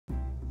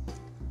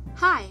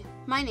Hi,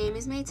 my name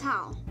is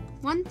Meital.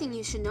 One thing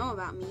you should know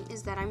about me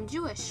is that I'm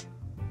Jewish.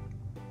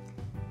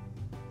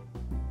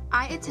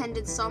 I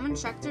attended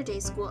Schechter Day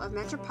School of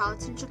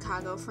Metropolitan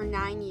Chicago for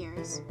 9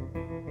 years.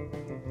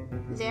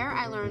 There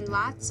I learned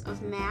lots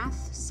of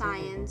math,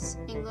 science,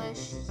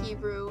 English,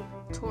 Hebrew,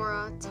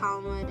 Torah,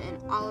 Talmud,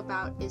 and all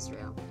about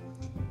Israel.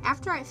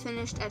 After I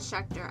finished at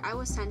Schechter, I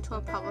was sent to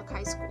a public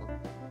high school.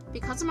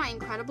 Because of my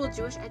incredible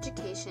Jewish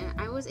education,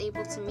 I was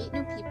able to meet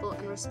new people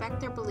and respect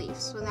their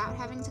beliefs without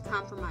having to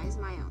compromise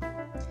my own.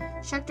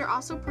 Schechter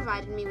also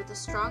provided me with a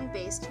strong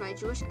base to my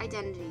Jewish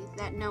identity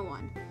that no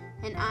one,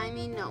 and I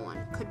mean no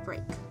one, could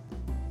break.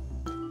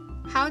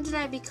 How did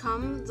I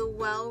become the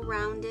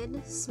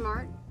well-rounded,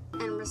 smart,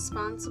 and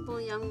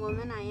responsible young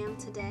woman I am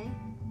today?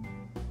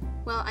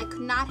 Well, I could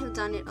not have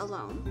done it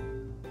alone.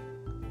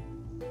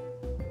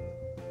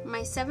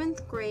 My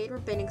 7th grade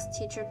rabbinics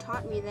teacher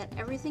taught me that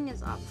everything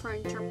is up for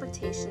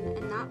interpretation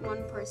and not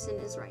one person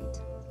is right.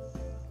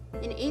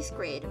 In 8th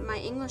grade, my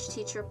English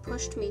teacher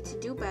pushed me to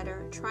do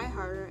better, try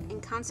harder,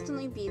 and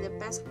constantly be the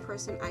best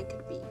person I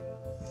could be.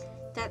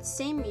 That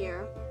same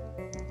year,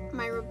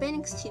 my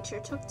rabbinics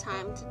teacher took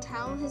time to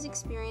tell his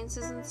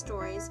experiences and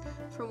stories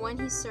from when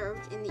he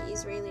served in the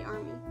Israeli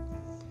army.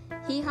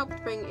 He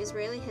helped bring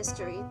Israeli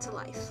history to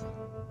life.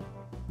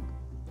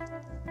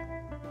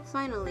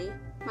 Finally,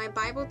 my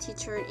Bible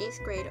teacher in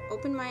 8th grade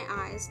opened my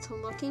eyes to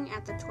looking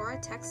at the Torah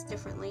text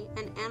differently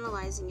and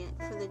analyzing it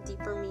for the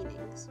deeper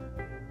meanings.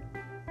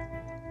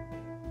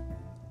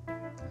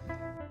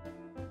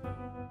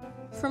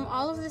 From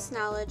all of this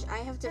knowledge, I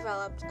have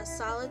developed a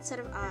solid set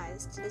of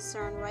eyes to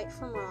discern right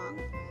from wrong,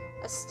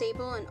 a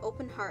stable and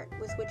open heart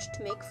with which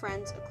to make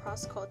friends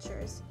across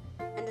cultures,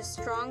 and a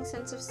strong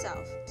sense of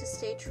self to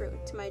stay true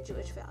to my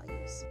Jewish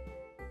values.